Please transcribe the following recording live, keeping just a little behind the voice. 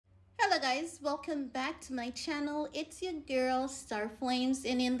Guys, welcome back to my channel. It's your girl Star Flames,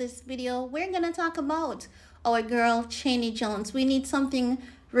 and in this video we're gonna talk about our girl Chaney Jones. We need something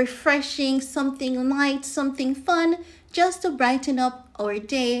refreshing, something light, something fun, just to brighten up our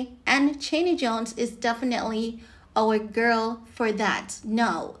day, and Chaney Jones is definitely our girl for that.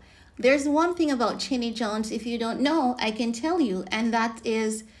 Now, there's one thing about Chaney Jones, if you don't know, I can tell you, and that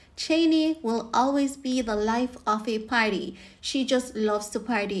is Chaney will always be the life of a party. She just loves to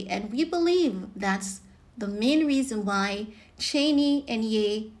party, and we believe that's the main reason why Chaney and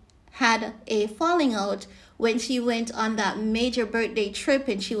Ye had a falling out when she went on that major birthday trip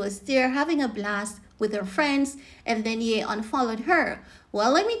and she was there having a blast with her friends, and then Ye unfollowed her.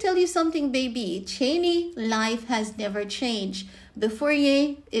 Well, let me tell you something, baby. Chaney life has never changed. Before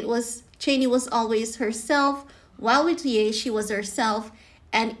Ye, Chaney was always herself. While with Ye, she was herself.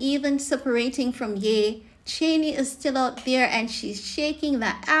 And even separating from Ye, Chaney is still out there and she's shaking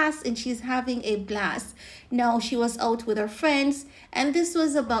that ass and she's having a blast. Now, she was out with her friends, and this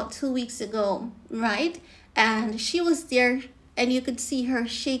was about 2 weeks ago, right? And she was there and you could see her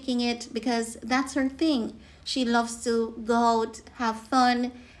shaking it because that's her thing. She loves to go out, have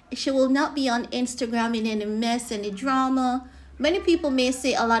fun. She will not be on Instagram in any mess, any drama. Many people may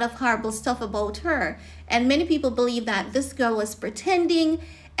say a lot of horrible stuff about her, and many people believe that this girl was pretending.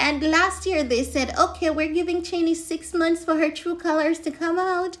 And last year they said, okay, we're giving Chaney 6 months for her true colors to come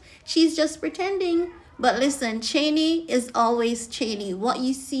out. She's just pretending. But listen, Chaney is always Chaney. What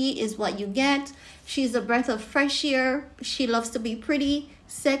you see is what you get. She's a breath of fresh air. She loves to be pretty,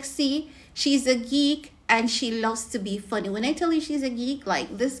 sexy. She's a geek, and she loves to be funny. When I tell you she's a geek,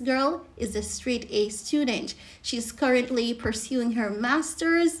 like, this girl is a straight A student. She's currently pursuing her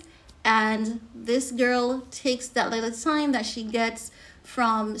master's, and this girl takes that little time that she gets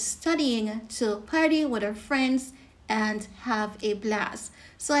from studying to party with her friends and have a blast.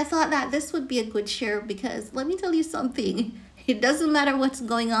 So I thought that this would be a good share, because let me tell you something. It doesn't matter what's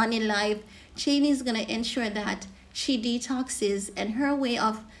going on in life. Chaney's gonna ensure that she detoxes, and her way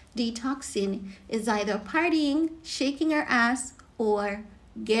of detoxing is either partying, shaking her ass, or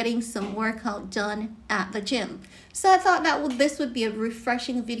getting some workout done at the gym. So I thought that this would be a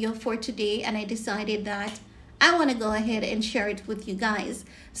refreshing video for today, and I decided that I want to go ahead and share it with you guys.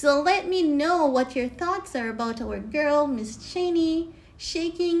 So let me know what your thoughts are about our girl Miss Chaney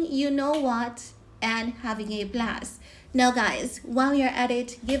shaking you know what and having a blast. Now guys, while you're at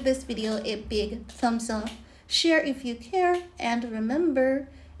it, give this video a big thumbs up, share if you care, and remember,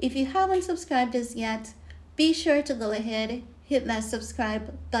 if you haven't subscribed as yet, be sure to go ahead, hit that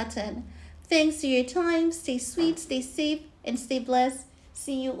subscribe button. Thanks for your time. Stay sweet, stay safe, and stay blessed.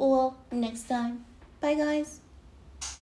 See you all next time. Bye guys.